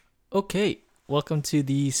Okay, welcome to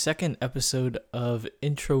the second episode of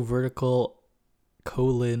Introvertical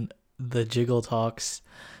the Jiggle Talks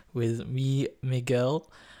with me, Miguel.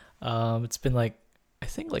 It's been I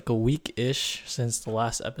think like a week ish since the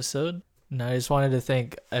last episode. And I just wanted to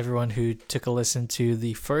thank everyone who took a listen to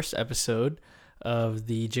the first episode of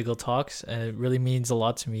the Jiggle Talks. And it really means a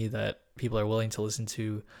lot to me that people are willing to listen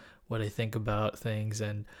to what I think about things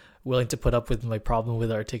and willing to put up with my problem with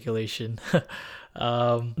articulation.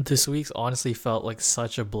 This week's honestly felt like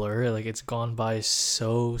such a blur. Like it's gone by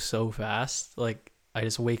so fast. Like I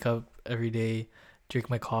just wake up every day, drink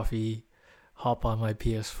my coffee, hop on my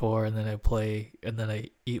PS4, and then I play, and then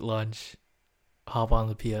I eat lunch, hop on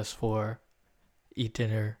the PS4, eat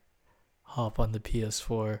dinner, hop on the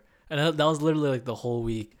PS4, and that was literally like the whole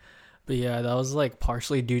week. But yeah, that was like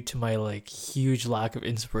partially due to my like huge lack of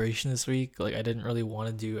inspiration this week. Like I didn't really want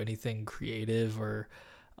to do anything creative or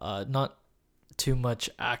not too much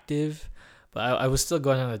active, but I was still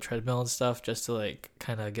going on the treadmill and stuff just to like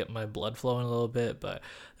kind of get my blood flowing a little bit. But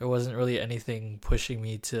there wasn't really anything pushing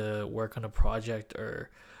me to work on a project or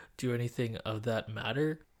do anything of that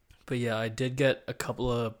matter. But yeah, I did get a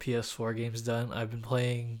couple of PS4 games done. I've been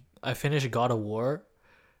playing. I finished God of War,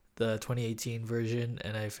 the 2018 version,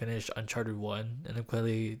 and I finished Uncharted 1, and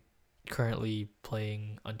I'm currently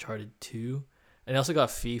playing Uncharted 2. And I also got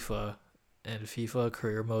FIFA, and FIFA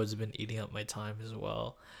career mode's been eating up my time as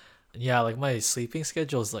well. And yeah, like my sleeping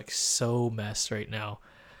schedule is like so messed right now.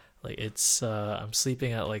 Like it's I'm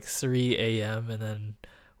sleeping at like 3 a.m. and then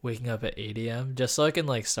waking up at 8 a.m. just so I can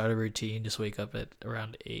like start a routine, just wake up at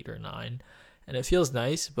around 8 or 9. And it feels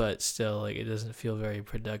nice, but still like it doesn't feel very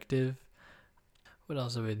productive. What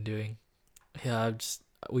else have I been doing? Yeah,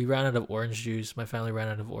 we ran out of orange juice. My family ran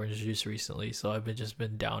out of orange juice recently, so I've been just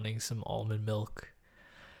been downing some almond milk,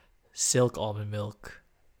 silk almond milk,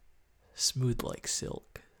 smooth like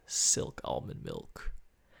silk almond milk.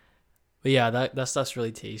 But yeah, that stuff's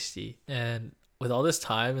really tasty. And with all this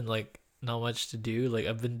time and like not much to do, like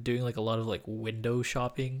I've been doing like a lot of like window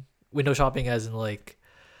shopping. Window shopping as in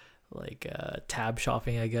tab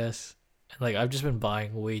shopping, I guess. And like I've just been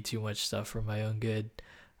buying way too much stuff for my own good.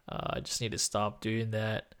 I just need to stop doing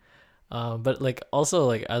that. But like also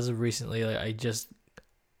like as of recently, like I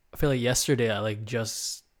feel like yesterday I like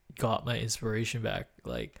just got my inspiration back.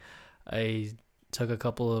 Like I took a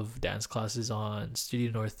couple of dance classes on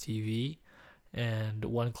Studio North TV and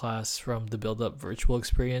one class from the Build Up Virtual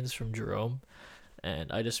Experience from Jerome.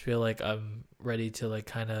 And I just feel like I'm ready to like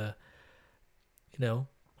kind of, you know,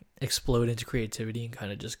 explode into creativity and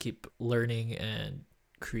kind of just keep learning and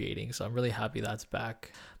creating. So I'm really happy that's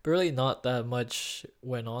back. But really not that much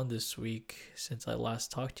went on this week since I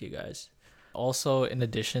last talked to you guys. Also, in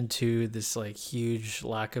addition to this like huge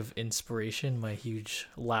lack of inspiration, my huge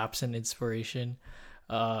lapse in inspiration,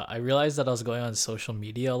 I realized that I was going on social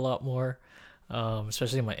media a lot more,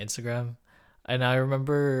 especially my Instagram. And I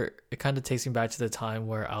remember it kind of takes me back to the time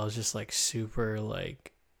where I was just like super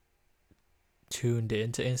like tuned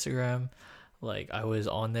into Instagram. Like I was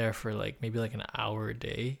on there for like maybe like an hour a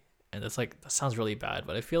day. And that's like that sounds really bad,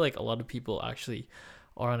 but I feel like a lot of people actually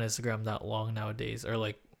are on Instagram that long nowadays, or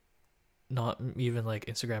like not even like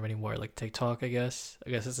Instagram anymore, like TikTok, I guess.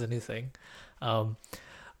 I guess it's a new thing. Um,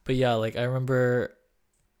 but yeah, like I remember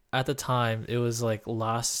at the time it was like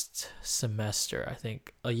last semester, I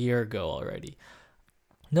think a year ago already.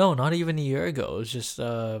 No, not even a year ago. It was just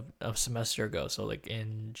a semester ago. So like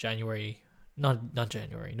in January, not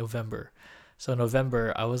January, November. So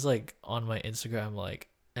November, I was like on my Instagram like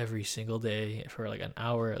every single day for like an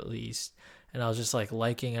hour at least, and I was just like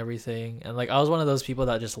liking everything. And like I was one of those people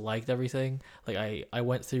that just liked everything. Like I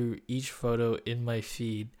went through each photo in my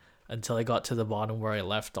feed until I got to the bottom where I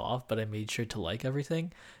left off, but I made sure to like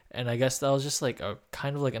everything. And I guess that was just like a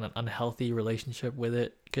kind of like an unhealthy relationship with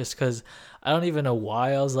it, just because I don't even know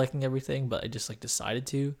why I was liking everything, but I just like decided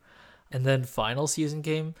to. And then final season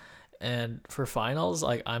came, and for finals,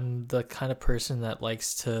 like I'm the kind of person that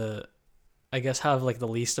likes to, I guess, have like the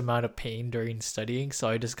least amount of pain during studying, so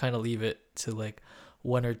I just kind of leave it to like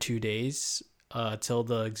 1 or 2 days till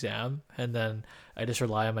the exam, and then I just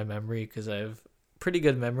rely on my memory because I have pretty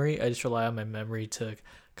good memory. I just rely on my memory to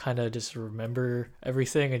kind of just remember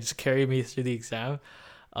everything and just carry me through the exam.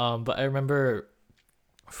 But I remember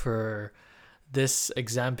for this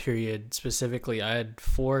exam period specifically, I had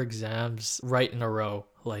 4 exams right in a row,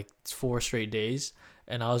 like 4 straight days,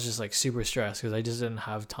 and I was just like super stressed because I just didn't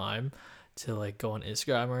have time to like go on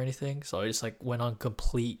Instagram or anything. So I just like went on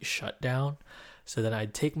complete shutdown. So then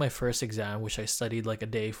I'd take my first exam, which I studied like a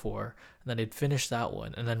day for, and then I'd finish that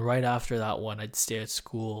one. And then right after that one, I'd stay at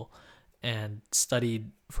school and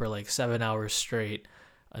studied for like 7 hours straight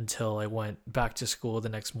until I went back to school the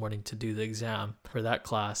next morning to do the exam for that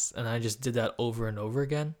class. And I just did that over and over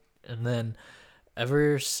again. And then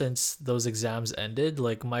ever since those exams ended,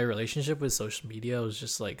 like my relationship with social media was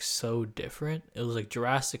just like so different. It was like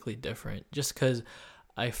drastically different just because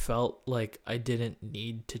I felt like I didn't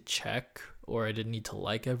need to check or I didn't need to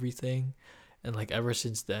like everything. And like ever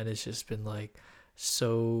since then, it's just been like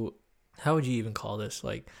so, how would you even call this?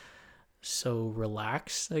 Like so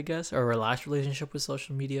relaxed, I guess, or a relaxed relationship with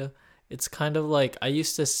social media. It's kind of like I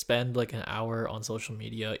used to spend like an hour on social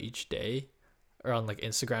media each day or on like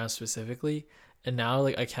Instagram specifically. And now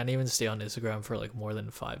like I can't even stay on Instagram for like more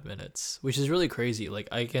than 5 minutes, which is really crazy. Like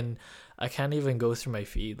I can't even go through my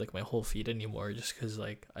feed, like my whole feed anymore, just because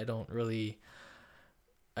like I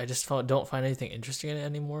just don't find anything interesting in it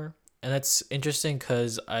anymore. And that's interesting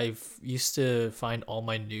because I've used to find all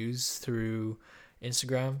my news through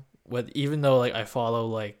Instagram. With even though like I follow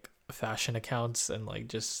like fashion accounts and like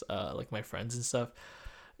just like my friends and stuff,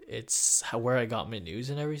 it's where I got my news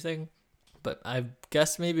and everything. But I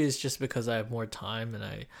guess maybe it's just because I have more time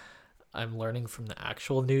and I'm learning from the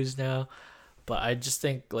actual news now. But I just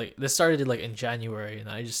think like this started like in January, and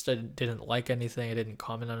I just didn't like anything. I didn't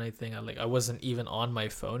comment on anything. I wasn't even on my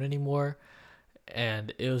phone anymore,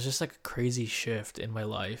 and it was just like a crazy shift in my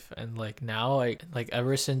life. And like now I like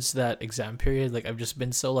ever since that exam period, like I've just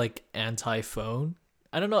been so like anti phone.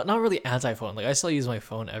 I don't know, not really anti phone. Like I still use my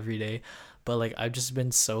phone every day, but like I've just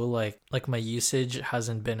been so like my usage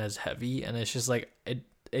hasn't been as heavy, and it's just like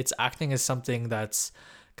it's acting as something that's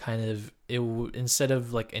kind of instead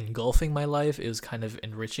of like engulfing my life, it was kind of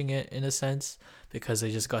enriching it in a sense, because I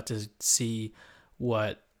just got to see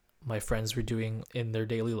what my friends were doing in their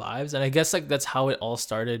daily lives. And I guess like that's how it all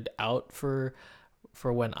started out for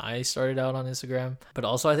when I started out on Instagram. But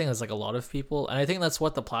also I think it's like a lot of people, and I think that's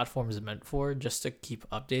what the platform is meant for, just to keep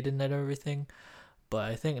updated and everything. But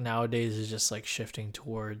I think nowadays is just like shifting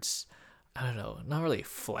towards, I don't know, not really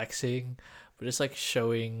flexing, but just like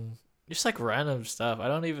showing just like random stuff. I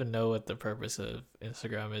don't even know what the purpose of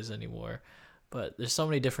Instagram is anymore, but there's so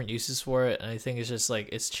many different uses for it. And I think it's just like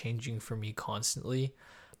it's changing for me constantly.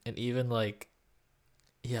 And even like,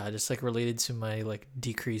 yeah, just like related to my like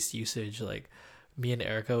decreased usage, like me and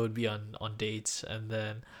Erica would be on dates, and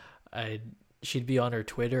then I she'd be on her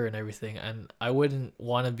Twitter and everything, and I wouldn't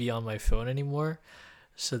want to be on my phone anymore.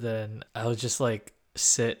 So then I would just like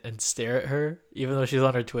sit and stare at her even though she's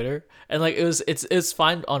on her Twitter. And like it's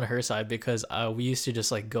fine on her side because we used to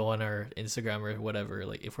just like go on our Instagram or whatever,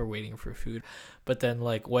 like if we're waiting for food. But then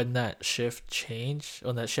like when that shift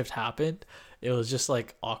happened, it was just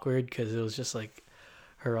like awkward because it was just like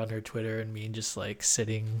her on her Twitter and me just like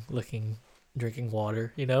sitting looking, drinking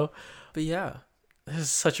water, you know. But yeah, this is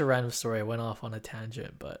such a random story. I went off on a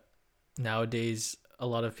tangent, but nowadays a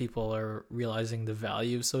lot of people are realizing the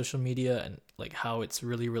value of social media and like how it's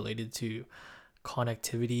really related to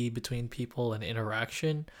connectivity between people and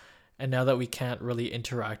interaction. And now that we can't really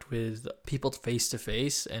interact with people face to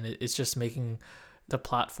face, and it's just making the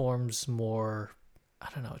platforms more, I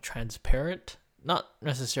don't know, transparent. Not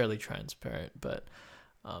necessarily transparent, but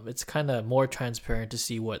it's kind of more transparent to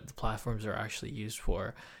see what the platforms are actually used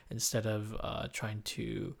for, instead of trying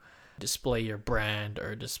to display your brand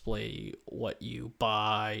or display what you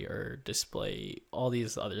buy or display all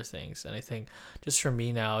these other things. And I think just for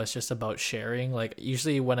me now, it's just about sharing. Like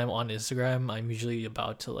usually when I'm on Instagram, I'm usually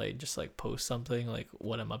about to like just like post something like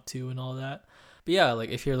what I'm up to and all that. But yeah, like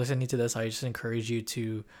if you're listening to this, I just encourage you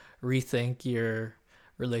to rethink your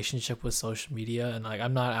relationship with social media. And like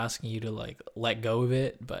I'm not asking you to like let go of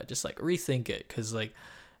it, but just like rethink it, because like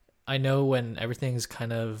I know when everything's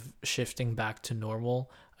kind of shifting back to normal,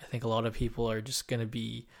 I think a lot of people are just going to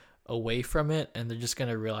be away from it, and they're just going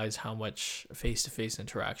to realize how much face-to-face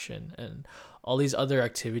interaction and all these other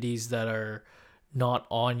activities that are not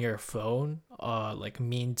on your phone like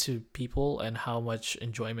mean to people, and how much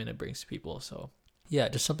enjoyment it brings to people. So yeah,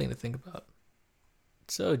 just something to think about.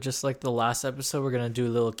 So just like the last episode, we're going to do a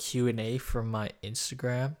little Q&A from my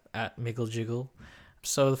Instagram at MiggleJiggle.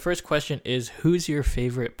 So the first question is, who's your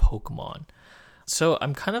favorite Pokemon? So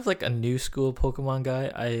I'm kind of like a new school Pokemon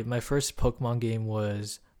guy. My first Pokemon game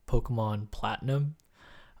was Pokemon Platinum.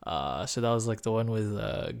 So that was like the one with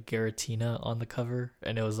Giratina on the cover,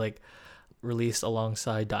 and it was like released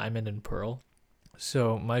alongside Diamond and Pearl.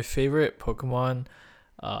 So my favorite Pokemon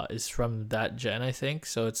is from that gen, I think.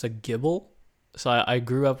 So it's a Gible. So I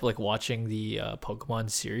grew up like watching the Pokemon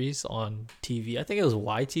series on TV. I think it was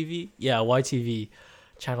YTV. Yeah, YTV.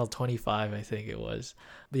 Channel 25, I think it was.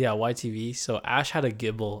 But yeah, YTV. So Ash had a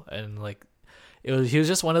Gible, and like he was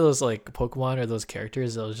just one of those like Pokemon or those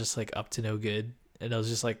characters that was just like up to no good, and it was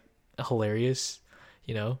just like hilarious.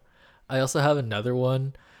 you know. I also have another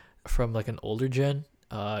one from like an older gen.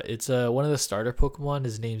 It's one of the starter Pokemon.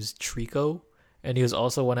 His name's Trico, and he was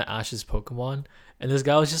also one of Ash's Pokemon. And this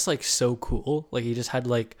guy was just like so cool. Like he just had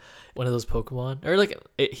like one of those Pokemon, or like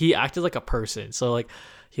he acted like a person. So like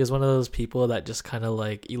he was one of those people that just kind of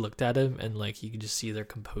like you looked at him and like you could just see their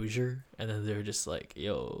composure, and then they're just like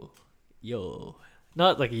yo, yo,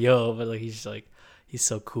 not like yo, but like he's just like he's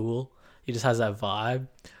so cool. He just has that vibe.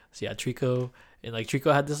 So yeah, Trico. And like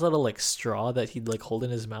Trico had this little like straw that he'd like hold in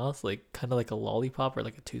his mouth, like kind of like a lollipop or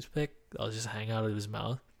like a toothpick that was just hanging out of his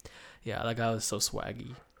mouth. Yeah, that guy was so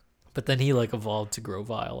swaggy. But then he like evolved to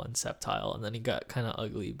Grovyle and Sceptile, and then he got kind of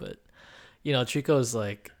ugly. But you know, Trico's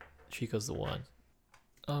the one.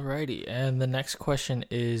 Alrighty, and the next question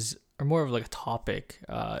is, or more of like a topic.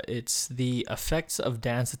 It's the effects of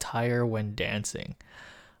dance attire when dancing.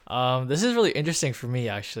 This is really interesting for me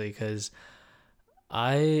actually, because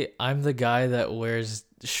I'm the guy that wears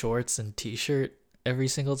shorts and t-shirt every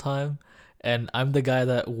single time, and I'm the guy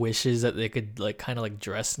that wishes that they could like kind of like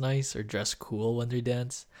dress nice or dress cool when they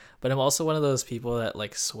dance. But I'm also one of those people that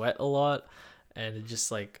like sweat a lot, and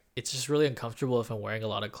it's just really uncomfortable if I'm wearing a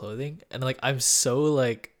lot of clothing. And like I'm so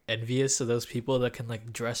like envious of those people that can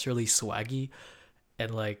like dress really swaggy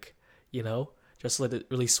and like, you know, just let it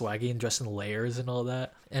really swaggy and dress in layers and all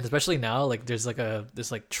that. And especially now, like there's like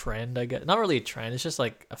this like trend, I guess, not really a trend, it's just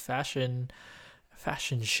like a fashion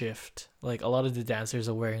shift. Like a lot of the dancers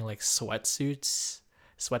are wearing like sweatsuits,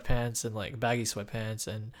 sweatpants, and like baggy sweatpants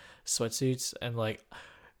and sweatsuits. And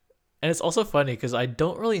it's also funny because I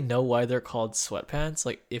don't really know why they're called sweatpants,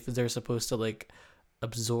 like if they're supposed to like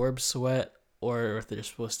absorb sweat, or if they're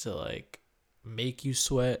supposed to like make you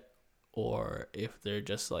sweat, or if they're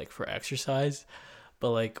just like for exercise. But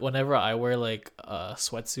like whenever I wear like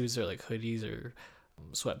sweatsuits or like hoodies or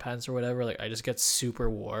sweatpants or whatever, like I just get super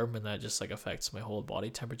warm, and that just like affects my whole body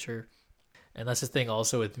temperature. And that's the thing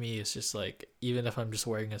also with me, it's just like even if I'm just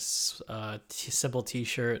wearing a simple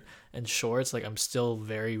t-shirt and shorts, like I'm still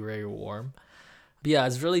very very warm. But yeah,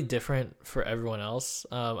 it's really different for everyone else.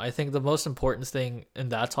 I think the most important thing in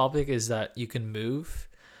that topic is that you can move.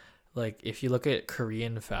 Like if you look at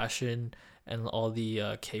Korean fashion and all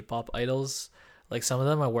the K-pop idols, like some of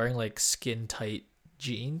them are wearing like skin tight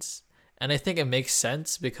jeans, and I think it makes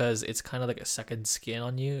sense because it's kind of like a second skin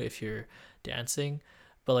on you if you're dancing.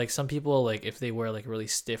 But like some people, like if they wear like really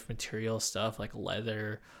stiff material stuff like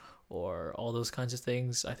leather or all those kinds of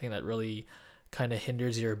things, I think that really kind of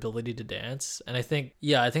hinders your ability to dance. And I think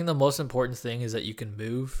the most important thing is that you can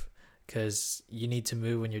move, because you need to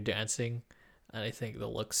move when you're dancing. And I think the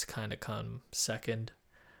looks kind of come second.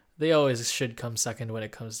 They always should come second when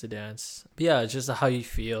it comes to dance. But yeah, it's just how you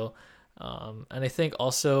feel. And I think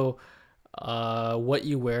also what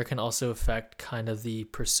you wear can also affect kind of the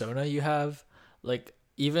persona you have. Like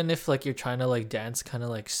even if like you're trying to like dance kind of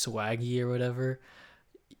like swaggy or whatever,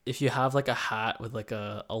 if you have like a hat with like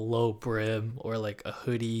a low brim or like a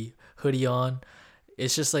hoodie on,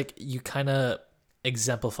 it's just like you kind of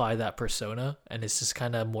exemplify that persona, and it's just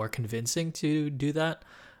kind of more convincing to do that,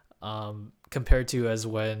 compared to as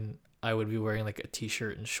when I would be wearing like a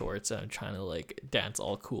t-shirt and shorts and I'm trying to like dance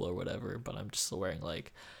all cool or whatever, but I'm just wearing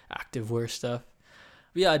like activewear stuff.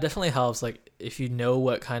 But yeah, it definitely helps. Like if you know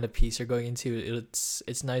what kind of piece you're going into,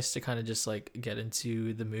 it's nice to kind of just like get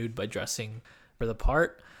into the mood by dressing for the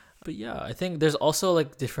part. But yeah, I think there's also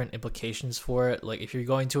like different implications for it. Like if you're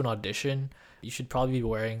going to an audition, you should probably be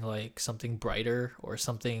wearing like something brighter or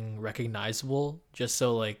something recognizable, just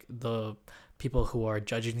so like the people who are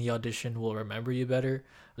judging the audition will remember you better.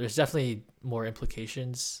 There's definitely more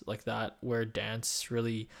implications like that where dance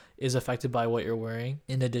really is affected by what you're wearing.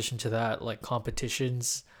 In addition to that, like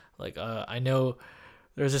competitions, like I know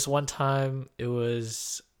there's this one time it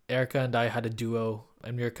was Erica and I had a duo,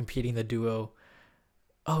 and we were competing the duo.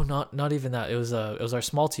 Oh, not even that. It was our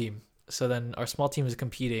small team. So then our small team was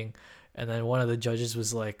competing, and then one of the judges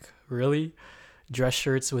was like, "Really? Dress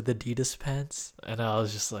shirts with Adidas pants?" And I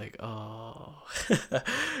was just like, "Oh."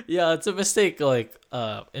 Yeah, it's a mistake like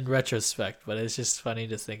in retrospect, but it's just funny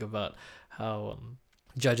to think about how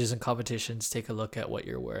judges in competitions take a look at what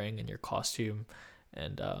you're wearing and your costume.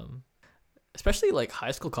 And especially like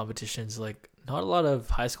high school competitions, like not a lot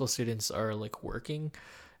of high school students are like working,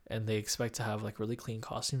 and they expect to have like really clean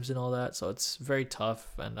costumes and all that, so it's very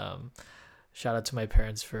tough. And shout out to my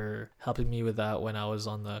parents for helping me with that when I was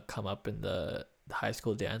on the come up in the high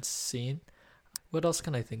school dance scene. What else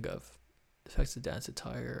can I think of? Affects the dance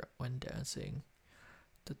attire when dancing.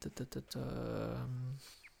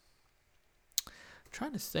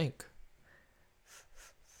 Trying to think.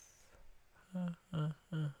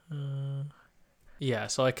 Yeah,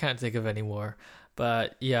 so I can't think of any more.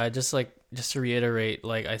 But yeah, just to reiterate,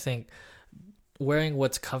 like I think wearing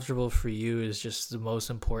what's comfortable for you is just the most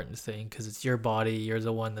important thing because it's your body, you're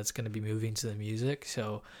the one that's going to be moving to the music.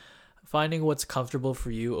 So finding what's comfortable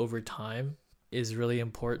for you over time is really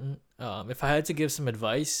important. If I had to give some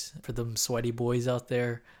advice for them sweaty boys out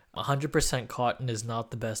there, 100% cotton is not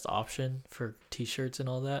the best option for t-shirts and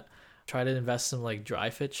all that. Try to invest in like dry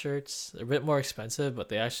fit shirts. They're a bit more expensive, but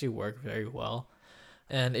they actually work very well.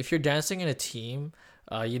 And if you're dancing in a team,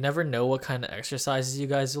 you never know what kind of exercises you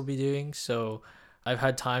guys will be doing. So I've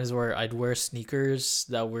had times where I'd wear sneakers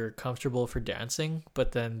that were comfortable for dancing,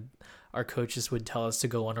 but then our coaches would tell us to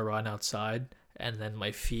go on a run outside, and then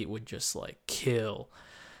my feet would just like kill.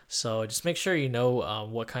 So just make sure you know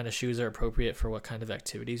what kind of shoes are appropriate for what kind of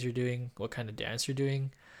activities you're doing, what kind of dance you're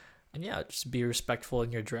doing. And yeah, just be respectful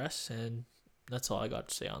in your dress. And that's all I got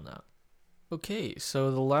to say on that. Okay,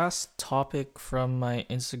 so the last topic from my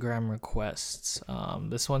Instagram requests.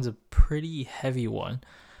 This one's a pretty heavy one,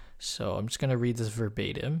 so I'm just gonna read this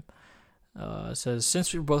verbatim. It says,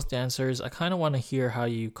 since we're both dancers, I kind of want to hear how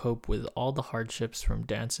you cope with all the hardships from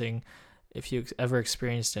dancing, if you ever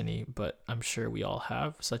experienced any, but I'm sure we all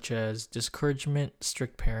have, such as discouragement,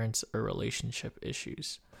 strict parents, or relationship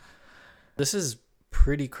issues. This is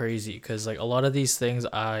pretty crazy because like a lot of these things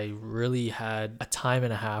I really had a time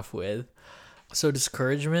and a half with. So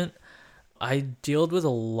discouragement, I dealt with a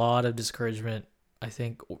lot of discouragement, I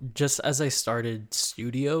think, just as I started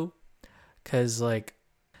studio, because like,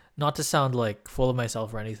 not to sound like full of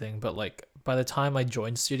myself or anything, but like by the time I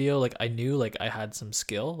joined studio, like I knew like I had some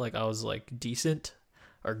skill, like I was like decent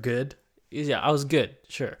or good. Yeah, I was good,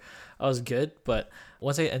 sure. I was good, but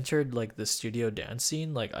once I entered like the studio dance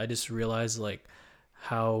scene, like I just realized like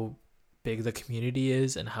how big the community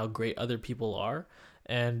is and how great other people are.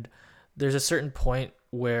 And there's a certain point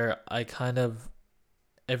where I kind of,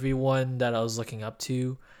 everyone that I was looking up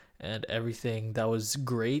to and everything that was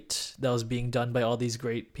great that was being done by all these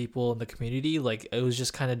great people in the community, like it was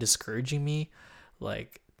just kind of discouraging me,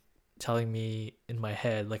 like telling me in my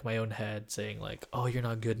head, like my own head, saying like, oh, you're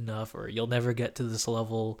not good enough, or you'll never get to this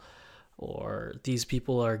level, or these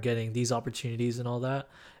people are getting these opportunities and all that.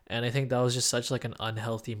 And I think that was just such like an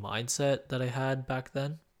unhealthy mindset that I had back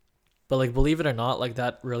then. But like, believe it or not, like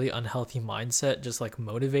that really unhealthy mindset just like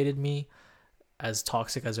motivated me, as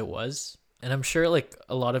toxic as it was. And I'm sure like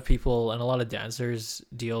a lot of people and a lot of dancers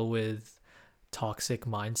deal with toxic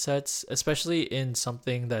mindsets, especially in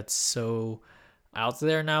something that's so out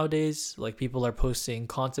there nowadays. Like people are posting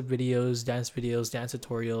concept videos, dance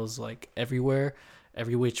tutorials, like everywhere,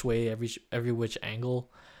 every which way, every which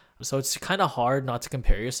angle. So it's kind of hard not to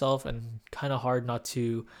compare yourself and kind of hard not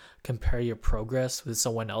to compare your progress with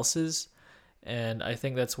someone else's. And I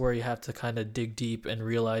think that's where you have to kind of dig deep and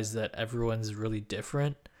realize that everyone's really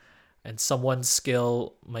different, and someone's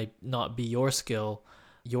skill might not be your skill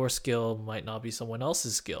might not be someone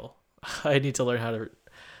else's skill. I need to learn how to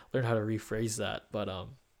rephrase that. But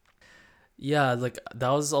yeah, like that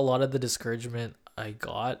was a lot of the discouragement I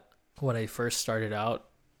got when I first started out,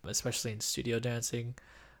 especially in studio dancing.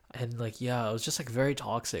 And like yeah, it was just like very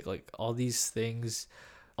toxic, like all these things,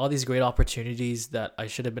 all these great opportunities that I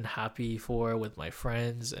should have been happy for with my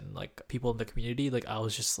friends and like people in the community. Like I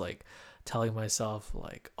was just like telling myself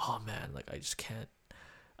like, oh man, like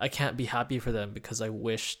I can't be happy for them because I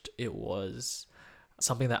wished it was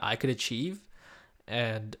something that I could achieve.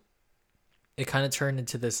 And it kind of turned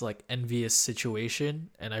into this like envious situation,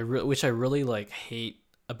 and which I really like hate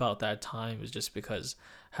about that time, is just because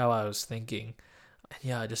how I was thinking. And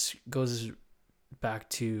yeah, it just goes back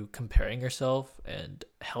to comparing yourself and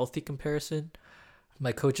healthy comparison.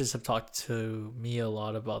 My coaches have talked to me a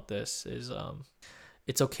lot about this, is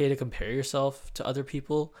it's okay to compare yourself to other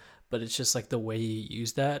people, but it's just like the way you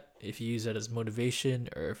use that. If you use it as motivation,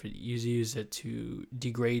 or if you use it to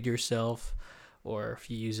degrade yourself, or if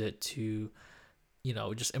you use it to, you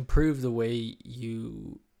know, just improve the way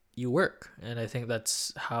you work. And I think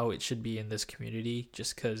that's how it should be in this community,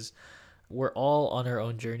 just because we're all on our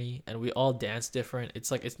own journey and we all dance different.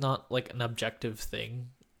 It's like, it's not like an objective thing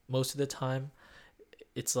most of the time.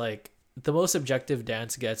 It's like the most objective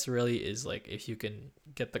dance gets really is like if you can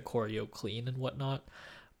get the choreo clean and whatnot,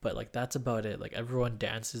 but like that's about it. Like everyone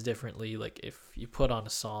dances differently. Like if you put on a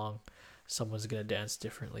song, someone's gonna dance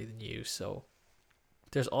differently than you. So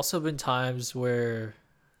there's also been times where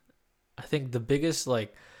I think the biggest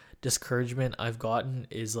like discouragement I've gotten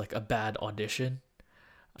is like a bad audition.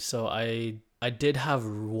 So I did have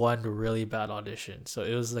one really bad audition. So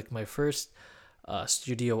it was like my first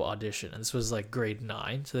studio audition, and this was like grade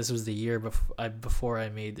 9. So this was the year before I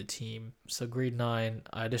made the team. So grade 9,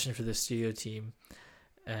 I auditioned for the studio team,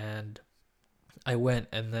 and I went,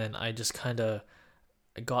 and then I just kind of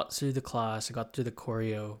I got through the class, I got through the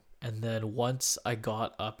choreo, and then once I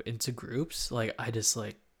got up into groups, like I just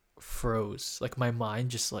like froze. Like my mind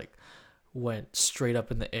just like went straight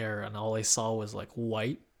up in the air, and all I saw was like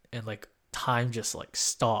white, and like time just like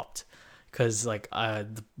stopped because like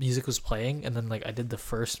the music was playing, and then like I did the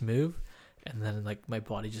first move, and then like my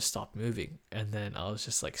body just stopped moving, and then I was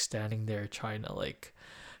just like standing there trying to like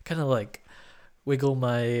kind of like wiggle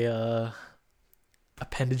my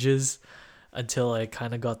appendages until I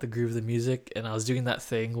kind of got the groove of the music. And I was doing that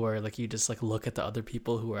thing where like you just like look at the other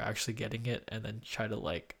people who are actually getting it and then try to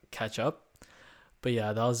like catch up. But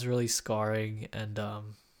yeah, that was really scarring. And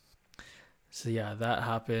so yeah, that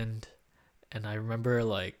happened. And I remember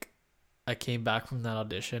like I came back from that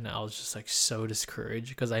audition, I was just like so discouraged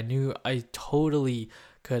because I knew I totally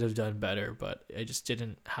could have done better, but it just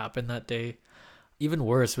didn't happen that day. Even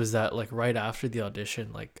worse was that like right after the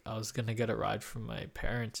audition, like I was gonna get a ride from my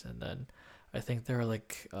parents, and then I think they were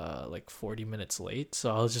like 40 minutes late.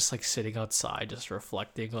 So I was just like sitting outside just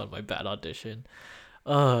reflecting on my bad audition.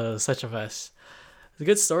 Such a mess. It's a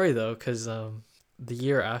good story though, because the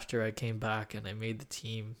year after I came back and I made the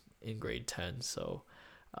team in grade 10. So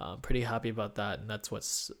I'm pretty happy about that, and that's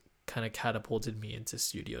what's kind of catapulted me into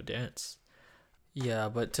studio dance. Yeah,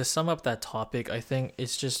 but to sum up that topic, I think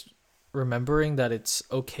it's just remembering that it's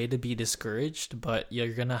okay to be discouraged, but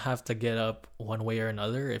you're gonna have to get up one way or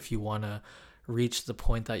another if you want to reach the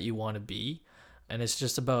point that you want to be. And it's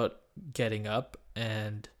just about getting up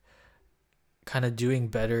and kind of doing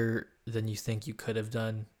better than you think you could have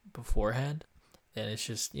done beforehand. And it's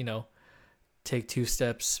just, take two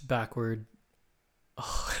steps backward.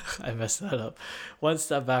 Oh, I messed that up. One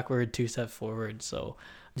step backward, two steps forward. So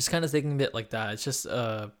just kind of thinking of it like that. It's just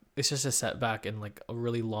a setback in like a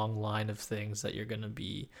really long line of things that you're gonna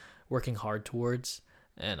be working hard towards.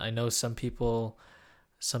 And I know some people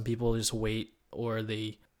just wait, or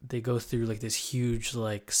they go through like this huge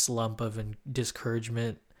like slump of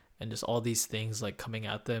discouragement, and just all these things like coming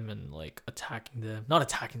at them and like attacking them,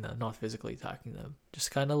 not physically attacking them,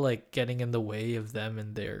 just kind of like getting in the way of them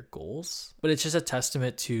and their goals. But it's just a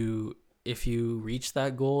testament to, if you reach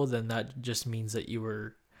that goal, then that just means that you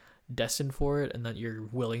were destined for it and that you're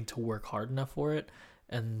willing to work hard enough for it.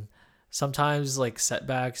 And sometimes like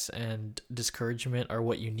setbacks and discouragement are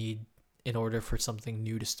what you need in order for something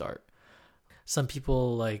new to start. Some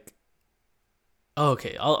people like, oh,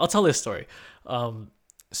 okay, I'll tell this story.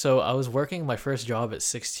 So I was working my first job at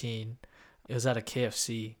 16. It was at a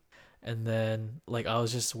KFC. And then like I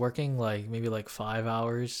was just working like maybe like 5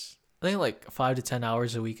 hours. I think like 5 to 10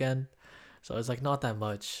 hours a weekend. So it's like not that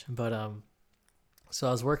much. But so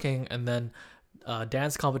I was working, and then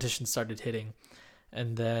dance competitions started hitting.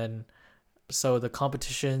 And then so the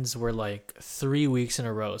competitions were like 3 weeks in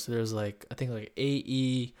a row. So there was like I think like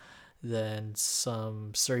AE, then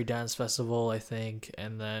some Surrey Dance Festival, I think,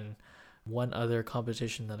 and then one other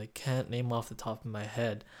competition that I can't name off the top of my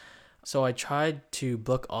head. So I tried to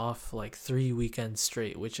book off like 3 weekends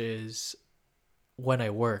straight, which is when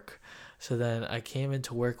I work. So then I came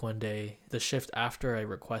into work one day, the shift after I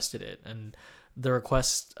requested it, and the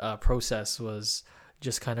request process was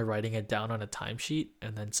just kind of writing it down on a timesheet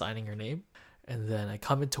and then signing your name. And then I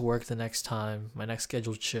come into work the next time, my next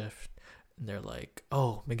scheduled shift, and they're like,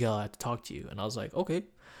 "Oh, Miguel, I have to talk to you." And I was like, okay,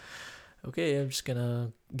 I'm just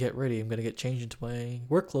gonna get ready. I'm gonna get changed into my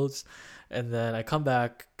work clothes. And then I come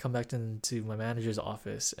back into my manager's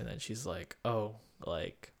office, and then she's like, "Oh,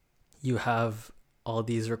 like you have all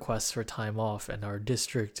these requests for time off, and our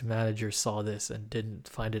district manager saw this and didn't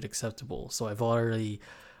find it acceptable. So I've already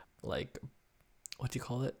like, what do you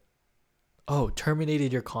call it? Oh,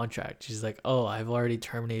 terminated your contract." She's like, "Oh, I've already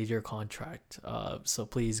terminated your contract. So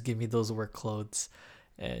please give me those work clothes,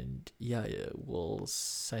 and yeah, we'll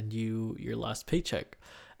send you your last paycheck."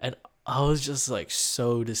 And I was just like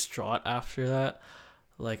so distraught after that.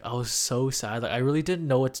 Like I was so sad. Like I really didn't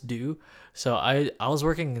know what to do. So I was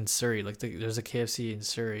working in Surrey. Like there's a KFC in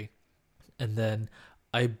Surrey, and then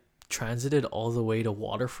I transited all the way to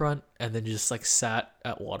Waterfront, and then just like sat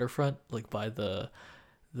at Waterfront, like by the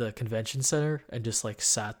convention center, and just like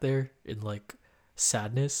sat there in like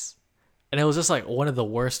sadness. And it was just like one of the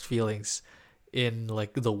worst feelings in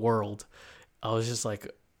like the world. I was just like,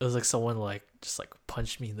 it was like someone like just like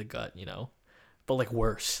punched me in the gut, but like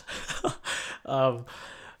worse. um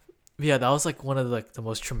yeah, that was like one of like the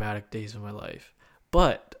most traumatic days of my life.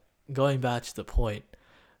 But going back to the point,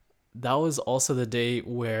 that was also the day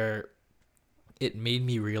where it made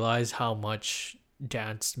me realize how much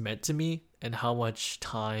dance meant to me and how much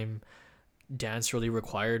time dance really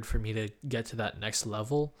required for me to get to that next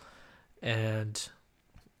level. And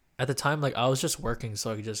at the time, like I was just working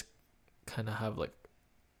so I could just kind of have like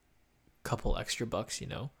a couple extra bucks, you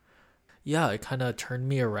know. Yeah, it kind of turned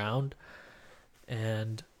me around,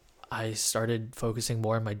 and I started focusing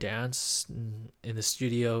more on my dance in the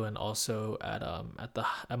studio and also at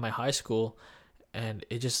my high school, and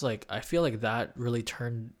it just like I feel like that really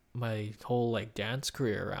turned my whole like dance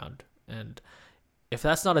career around. And if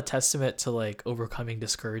that's not a testament to like overcoming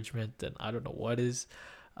discouragement, then I don't know what is.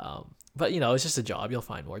 But it's just a job. You'll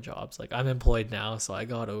find more jobs. Like I'm employed now, so I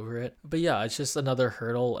got over it. But yeah, it's just another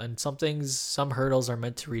hurdle, and some hurdles are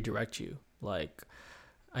meant to redirect you. Like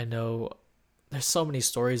I know there's so many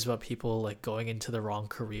stories about people like going into the wrong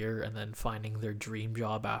career and then finding their dream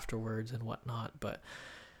job afterwards and whatnot. But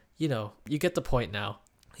you get the point now.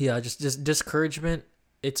 Yeah, just discouragement.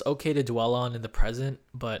 It's okay to dwell on in the present,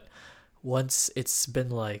 but once it's been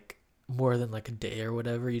like more than like a day or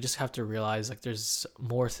whatever, you just have to realize like there's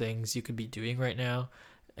more things you could be doing right now,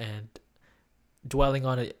 and dwelling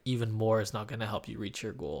on it even more is not going to help you reach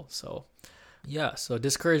your goal. So yeah, so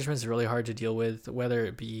discouragement is really hard to deal with, whether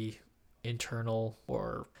it be internal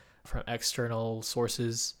or from external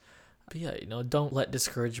sources. But yeah, don't let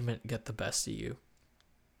discouragement get the best of you.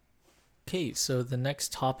 Okay, so the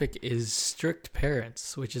next topic is strict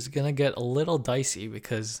parents, which is gonna get a little dicey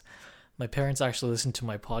because my parents actually listen to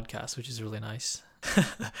my podcast, which is really nice.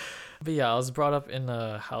 But yeah, I was brought up in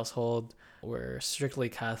a household where strictly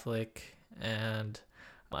Catholic, and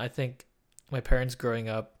I think my parents growing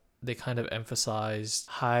up, they kind of emphasized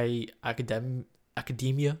high academic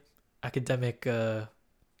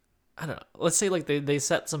I don't know, let's say like they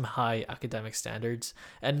set some high academic standards,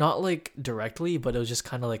 and not like directly, but it was just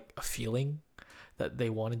kind of like a feeling that they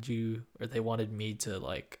wanted me to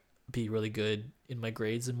like be really good in my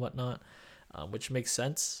grades and whatnot, which makes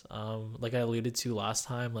sense. Like I alluded to last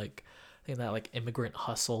time, like I think that like immigrant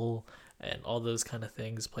hustle and all those kind of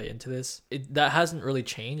things play into this. That hasn't really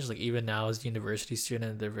changed. Like even now as a university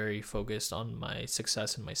student, they're very focused on my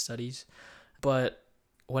success in my studies. But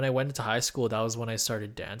when I went into high school, that was when I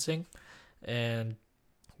started dancing, and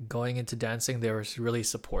going into dancing, they were really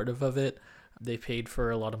supportive of it. They paid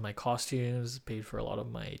for a lot of my costumes, paid for a lot of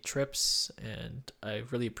my trips, and I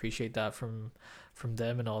really appreciate that from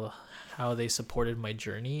them, and how they supported my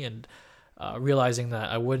journey, and realizing that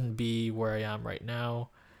I wouldn't be where I am right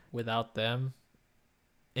now without them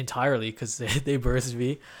entirely, because they birthed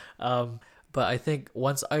me. But I think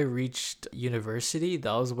once I reached university,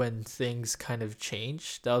 that was when things kind of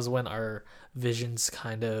changed. That was when our visions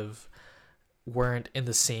kind of weren't in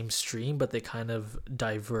the same stream, but they kind of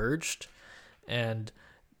diverged. And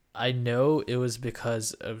I know it was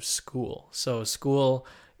because of school. So school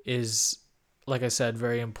is, like I said,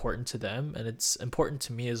 very important to them, and it's important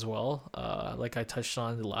to me as well. Like I touched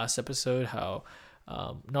on in the last episode, how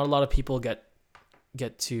not a lot of people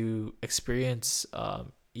get to experience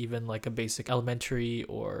even like a basic elementary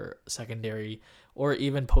or secondary or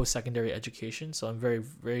even post-secondary education. So I'm very,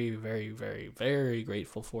 very, very, very, very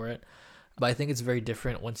grateful for it. But I think it's very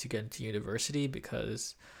different once you get into university,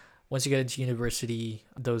 because once you get into university,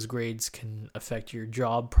 those grades can affect your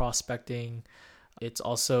job prospecting. It's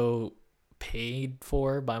also paid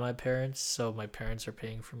for by my parents, so my parents are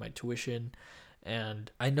paying for my tuition, and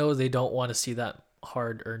I know they don't want to see that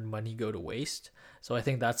hard-earned money go to waste. So I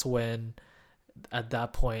think that's when, at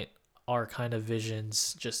that point, our kind of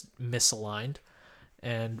visions just misaligned,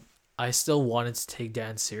 and I still wanted to take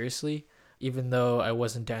dance seriously. Even though I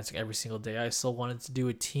wasn't dancing every single day, I still wanted to do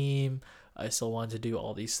a team. I still wanted to do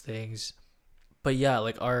all these things. But yeah,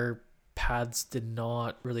 like our paths did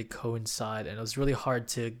not really coincide, and it was really hard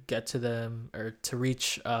to get to them, or to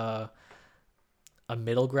reach a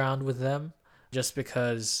middle ground with them, just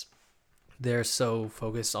because they're so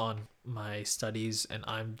focused on my studies and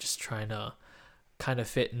I'm just trying to kind of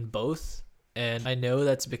fit in both. And I know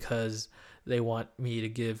that's because they want me to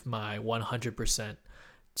give my 100%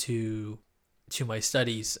 to my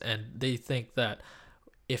studies, and they think that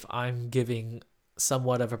if I'm giving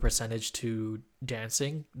somewhat of a percentage to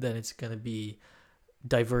dancing, then it's going to be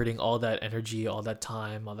diverting all that energy, all that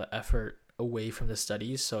time, all that effort away from the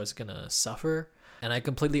studies, so it's going to suffer. And I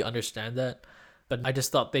completely understand that, but I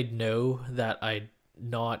just thought they'd know that I'd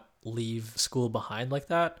not leave school behind like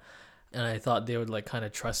that, and I thought they would like kind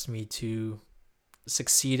of trust me to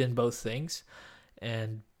succeed in both things.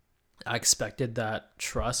 And I expected that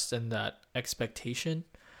trust and that expectation,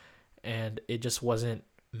 and it just wasn't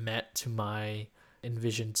met to my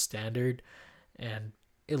envisioned standard, and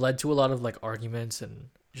it led to a lot of like arguments and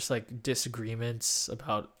just like disagreements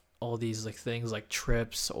about all these like things like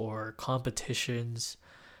trips or competitions.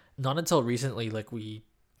 Not until recently, like we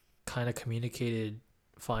kind of communicated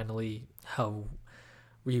finally how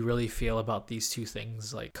we really feel about these two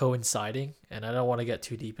things like coinciding, and I don't want to get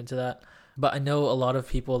too deep into that. But I know a lot of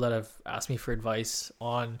people that have asked me for advice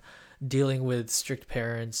on dealing with strict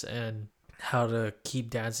parents and how to keep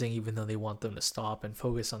dancing even though they want them to stop and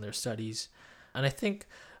focus on their studies. And I think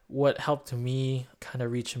what helped me kind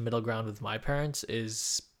of reach a middle ground with my parents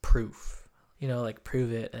is proof. Like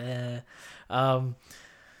prove it.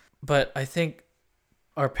 But I think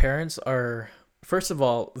our parents are, first of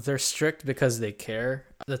all, they're strict because they care.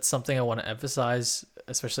 That's something I want to emphasize,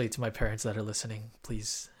 especially to my parents that are listening,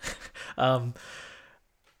 please. um,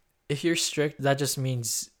 if you're strict, that just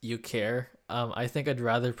means you care. I think I'd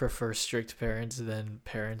rather prefer strict parents than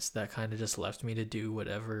parents that kind of just left me to do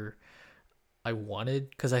whatever I wanted,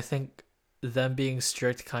 because I think them being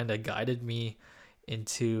strict kind of guided me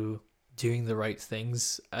into doing the right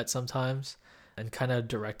things at sometimes and kind of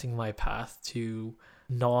directing my path to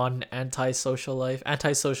non antisocial life.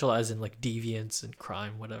 Antisocial as in like deviance and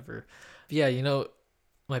crime, whatever. But yeah,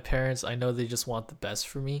 my parents, I know they just want the best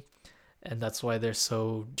for me. And that's why they're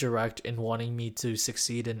so direct in wanting me to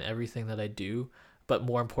succeed in everything that I do, but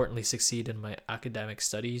more importantly, succeed in my academic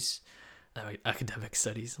studies. My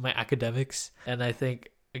academics. And I think,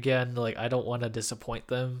 again, like, I don't want to disappoint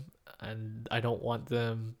them, and I don't want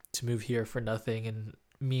them to move here for nothing and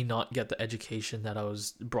me not get the education that I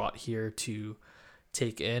was brought here to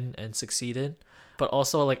take in and succeed in. But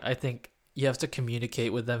also, like, I think you have to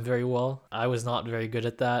communicate with them very well. I was not very good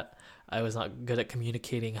at that. I was not good at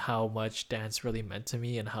communicating how much dance really meant to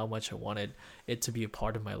me and how much I wanted it to be a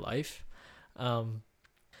part of my life.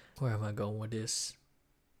 Where am I going with this?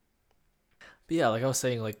 But yeah, like I was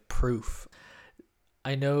saying, like proof.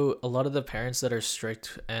 I know a lot of the parents that are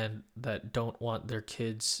strict and that don't want their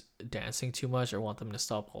kids dancing too much or want them to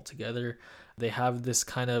stop altogether. They have this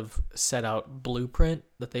kind of set out blueprint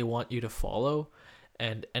that they want you to follow.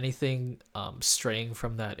 And anything straying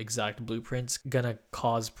from that exact blueprint's gonna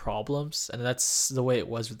cause problems. And that's the way it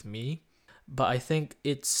was with me. But I think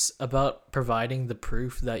it's about providing the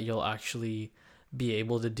proof that you'll actually be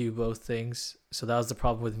able to do both things. So that was the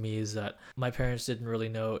problem with me, is that my parents didn't really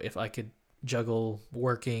know if I could juggle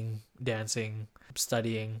working, dancing,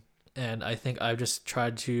 studying. And I think I've just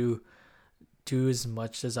tried to do as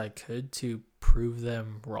much as I could to prove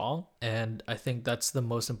them wrong. And I think that's the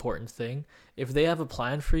most important thing. If they have a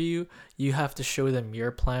plan for you, you have to show them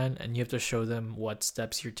your plan, and you have to show them what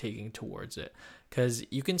steps you're taking towards it. Because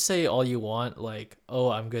you can say all you want, like, oh,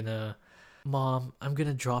 Mom, I'm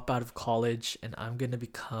gonna drop out of college and I'm gonna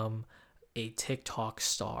become a TikTok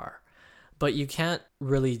star. But you can't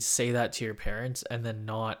really say that to your parents and then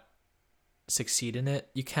not succeed in it.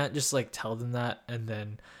 You can't just like tell them that and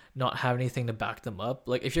then not have anything to back them up.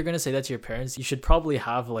 Like, if you're gonna say that to your parents, you should probably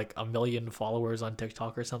have like 1 million followers on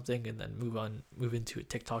TikTok or something, and then move into a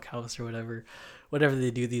TikTok house or whatever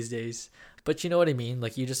they do these days. But you know what I mean?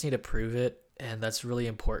 Like, you just need to prove it, and that's really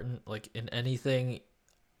important. Like, in anything,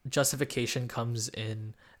 justification comes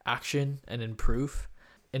in action and in proof.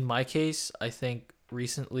 In my case, I think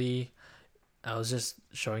recently I was just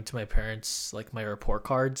showing to my parents like my report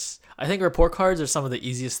cards. I think report cards are some of the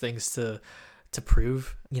easiest things to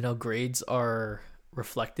prove. Grades are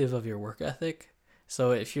reflective of your work ethic.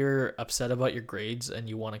 So if you're upset about your grades and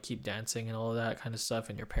you want to keep dancing and all of that kind of stuff,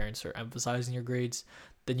 and your parents are emphasizing your grades,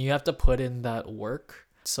 then you have to put in that work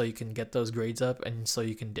so you can get those grades up and so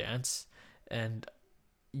you can dance. And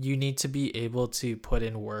you need to be able to put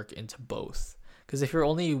in work into both. Because if you're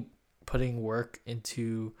only putting work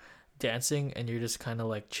into dancing and you're just kind of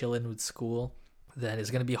like chilling with school, then it's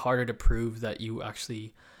going to be harder to prove that you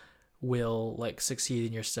actually will like succeed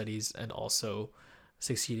in your studies and also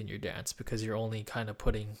succeed in your dance, because you're only kind of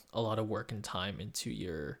putting a lot of work and time into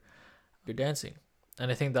your dancing. And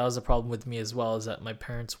I think that was the problem with me as well, is that my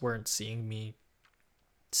parents weren't seeing me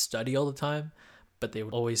study all the time, but they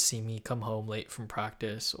would always see me come home late from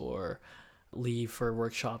practice or leave for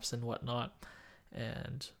workshops and whatnot.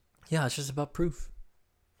 And yeah, it's just about proof.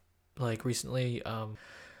 Like recently,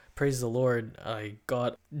 praise the Lord, I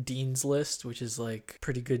got Dean's List, which is like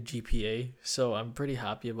pretty good GPA. So I'm pretty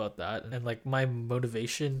happy about that. And like my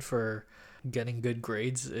motivation for getting good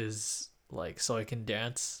grades is like so I can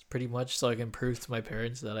dance, pretty much, so I can prove to my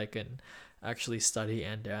parents that I can actually study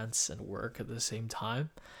and dance and work at the same time.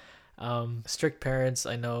 Strict parents,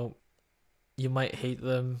 I know you might hate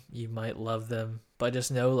them, you might love them, but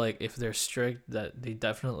just know, like, if they're strict, that they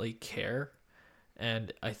definitely care.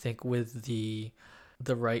 And I think with the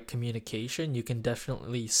right communication, you can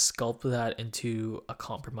definitely sculpt that into a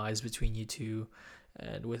compromise between you two,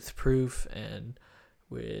 and with proof and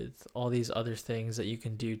with all these other things that you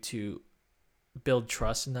can do to build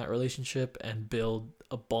trust in that relationship and build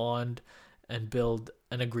a bond and build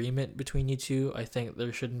an agreement between you two, I think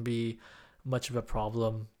there shouldn't be much of a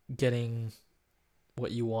problem getting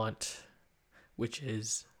what you want, which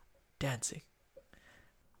is dancing.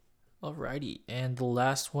 Alrighty, and the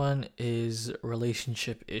last one is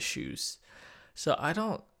relationship issues. So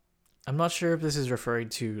I'm not sure if this is referring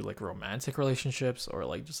to like romantic relationships or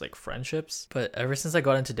like just like friendships, but ever since I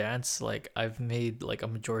got into dance, like I've made like a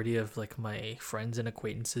majority of like my friends and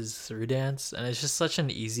acquaintances through dance, and it's just such an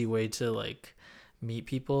easy way to like meet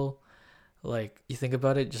people. Like you think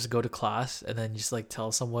about it, just go to class and then just like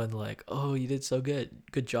tell someone like, "Oh, you did so good.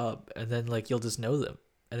 Good job." And then like you'll just know them.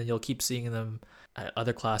 And then you'll keep seeing them at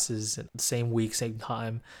other classes at the same week, same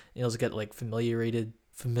time. And you'll just get like familiarated.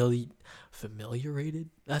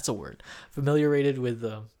 That's a word. Familiarated with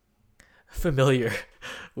familiar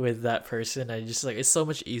with that person. I just like it's so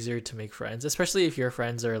much easier to make friends, especially if your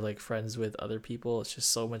friends are like friends with other people. It's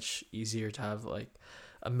just so much easier to have like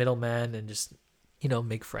a middleman and just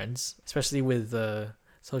make friends, especially with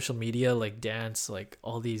social media like dance, like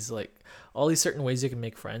all these certain ways you can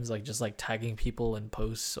make friends, like just like tagging people in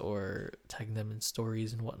posts or tagging them in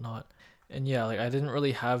stories and whatnot. And yeah, like I didn't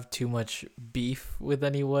really have too much beef with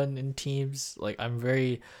anyone in teams. Like I'm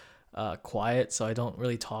very quiet, so I don't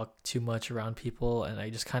really talk too much around people, and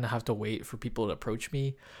I just kind of have to wait for people to approach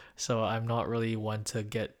me. So I'm not really one to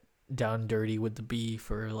get down dirty with the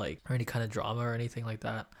beef or any kind of drama or anything like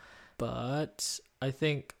that. But I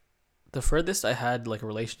think the furthest I had like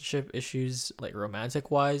relationship issues, like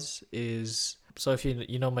romantic wise, is so if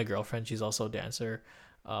you know my girlfriend, she's also a dancer.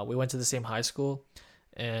 We went to the same high school,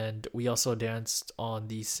 and we also danced on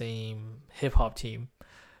the same hip hop team.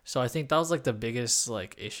 So I think that was like the biggest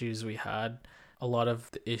like issues we had. A lot of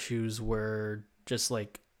the issues were just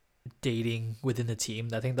like dating within the team.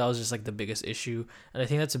 I think that was just like the biggest issue, and I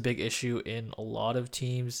think that's a big issue in a lot of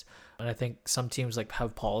teams. And I think some teams like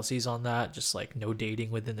have policies on that, just like no dating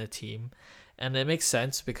within the team. And it makes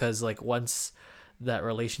sense because like once that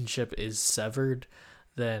relationship is severed,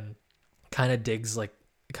 then kind of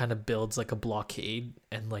builds like a blockade,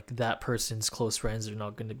 and like that person's close friends are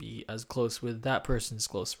not going to be as close with that person's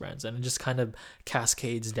close friends, and it just kind of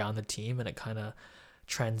cascades down the team, and it kind of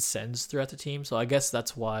transcends throughout the team. So I guess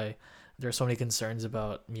that's why there's so many concerns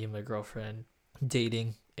about me and my girlfriend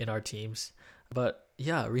dating in our teams. But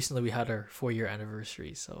yeah, recently we had our 4-year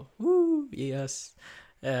anniversary, so woo, yes.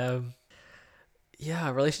 um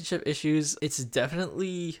yeah, relationship issues, it's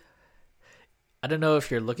definitely, I don't know if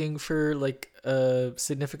you're looking for like a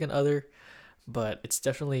significant other, but it's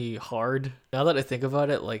definitely hard. Now that I think about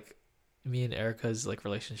it, like me and Erica's like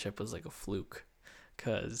relationship was like a fluke,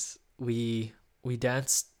 because we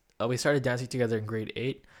danced we started dancing together in grade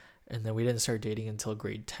 8, and then we didn't start dating until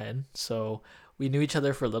grade 10. So we knew each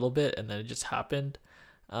other for a little bit, and then it just happened.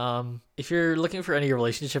 If you're looking for any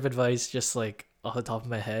relationship advice, just like off the top of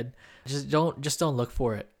my head, just don't look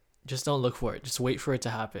for it. Just don't look for it. Just wait for it to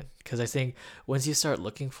happen. Because I think once you start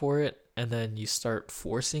looking for it and then you start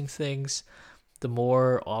forcing things, the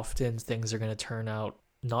more often things are going to turn out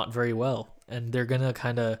not very well. And they're going to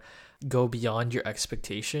kind of go beyond your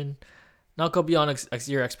expectation. Not go beyond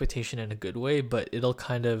your expectation in a good way, but it'll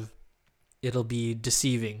be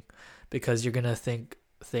deceiving, because you're going to think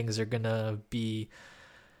things are going to be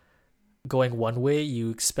going one way.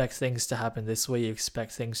 You expect things to happen this way. You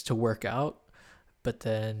expect things to work out, but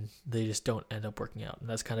then they just don't end up working out, and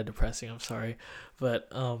that's kind of depressing. I'm sorry, but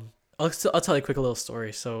I'll tell you a quick little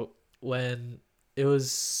story. So when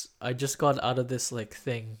I just got out of this like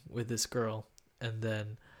thing with this girl, and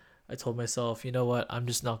then I told myself, you know what, I'm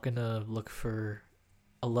just not gonna look for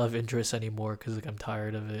a love interest anymore, because like I'm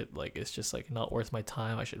tired of it. Like it's just like not worth my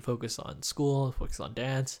time. I should focus on school, focus on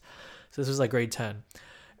dance. So this was like grade 10,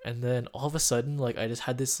 and then all of a sudden, like I just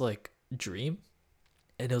had this like dream,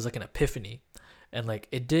 and it was like an epiphany. And like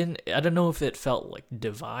I don't know if it felt like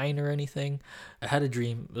divine or anything. I had a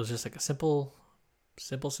dream. It was just like a simple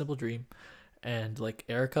dream. And like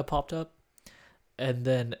Erica popped up. And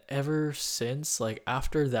then ever since, like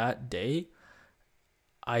after that day,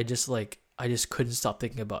 I just couldn't stop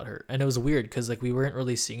thinking about her. And it was weird because like we weren't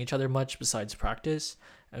really seeing each other much besides practice.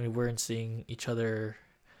 And we weren't seeing each other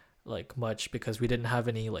like much because we didn't have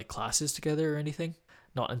any like classes together or anything.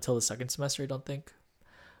 Not until the second semester, I don't think.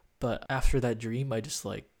 But after that dream, I just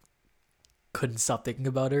like couldn't stop thinking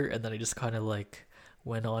about her, and then I just kind of like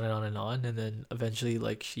went on and on and on, and then eventually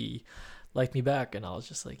like she liked me back, and I was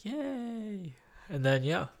just like, yay! And then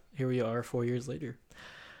yeah, here we are 4 years later.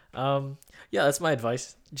 Yeah, that's my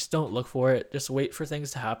advice. Just don't look for it. Just wait for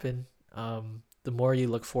things to happen. The more you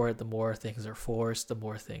look for it, the more things are forced. The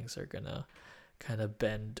more things are gonna kind of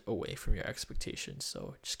bend away from your expectations.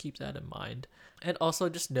 So just keep that in mind, and also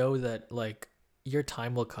just know that like your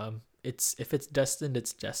time will come. It's if it's destined,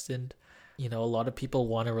 it's destined. You know, a lot of people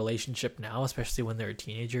want a relationship now, especially when they're a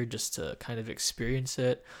teenager, just to kind of experience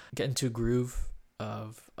it, get into a groove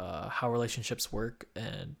of how relationships work,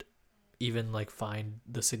 and even like find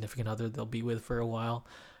the significant other they'll be with for a while.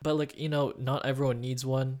 But like, you know, not everyone needs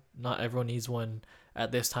one. Not everyone needs one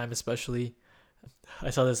at this time, especially. I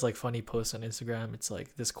saw this like funny post on Instagram. It's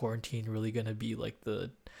like, this quarantine really gonna be like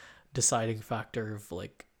the deciding factor of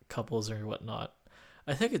like couples or whatnot.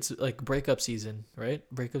 I think it's like breakup season, right?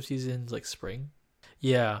 Breakup season's like spring.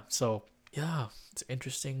 Yeah, so yeah, it's an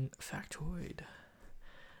interesting factoid.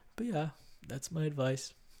 But yeah, that's my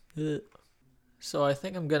advice. Ugh. So I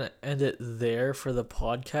think I'm gonna end it there for the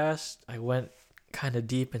podcast. I went kind of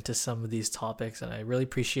deep into some of these topics, and I really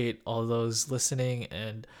appreciate all those listening,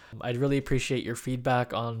 and I'd really appreciate your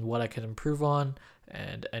feedback on what I could improve on,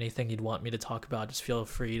 and anything you'd want me to talk about. Just feel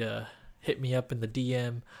free to hit me up in the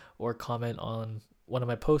DM or comment on one of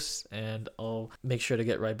my posts, and I'll make sure to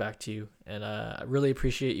get right back to you. And I really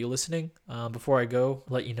appreciate you listening. Before I go,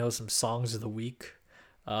 let you know some songs of the week.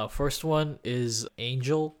 First one is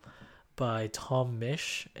Angel by Tom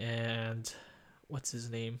Misch and what's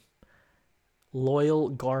his name? Loyal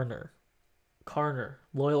Garner.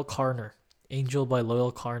 Loyal Carner. Angel by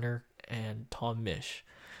Loyal Carner and Tom Misch.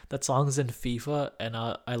 That song's in FIFA, and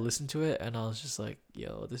I listened to it and I was just like,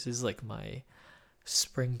 yo, this is like my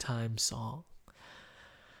springtime song.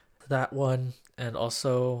 That one, and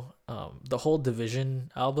also the whole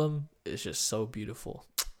Division album is just so beautiful.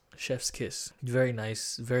 Chef's Kiss, very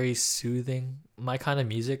nice, very soothing, my kind of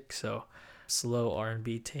music. So slow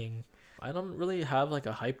R&B ting. I don't really have like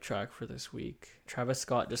a hype track for this week. Travis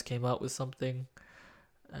Scott just came out with something.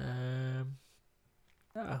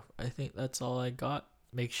 Yeah, I think that's all I got.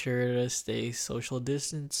 Make sure to stay socially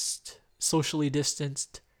distanced, socially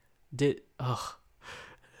distanced,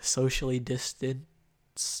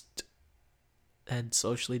 and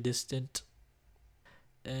socially distant.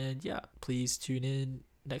 And yeah, please tune in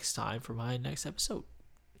next time for my next episode.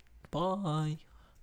 Bye.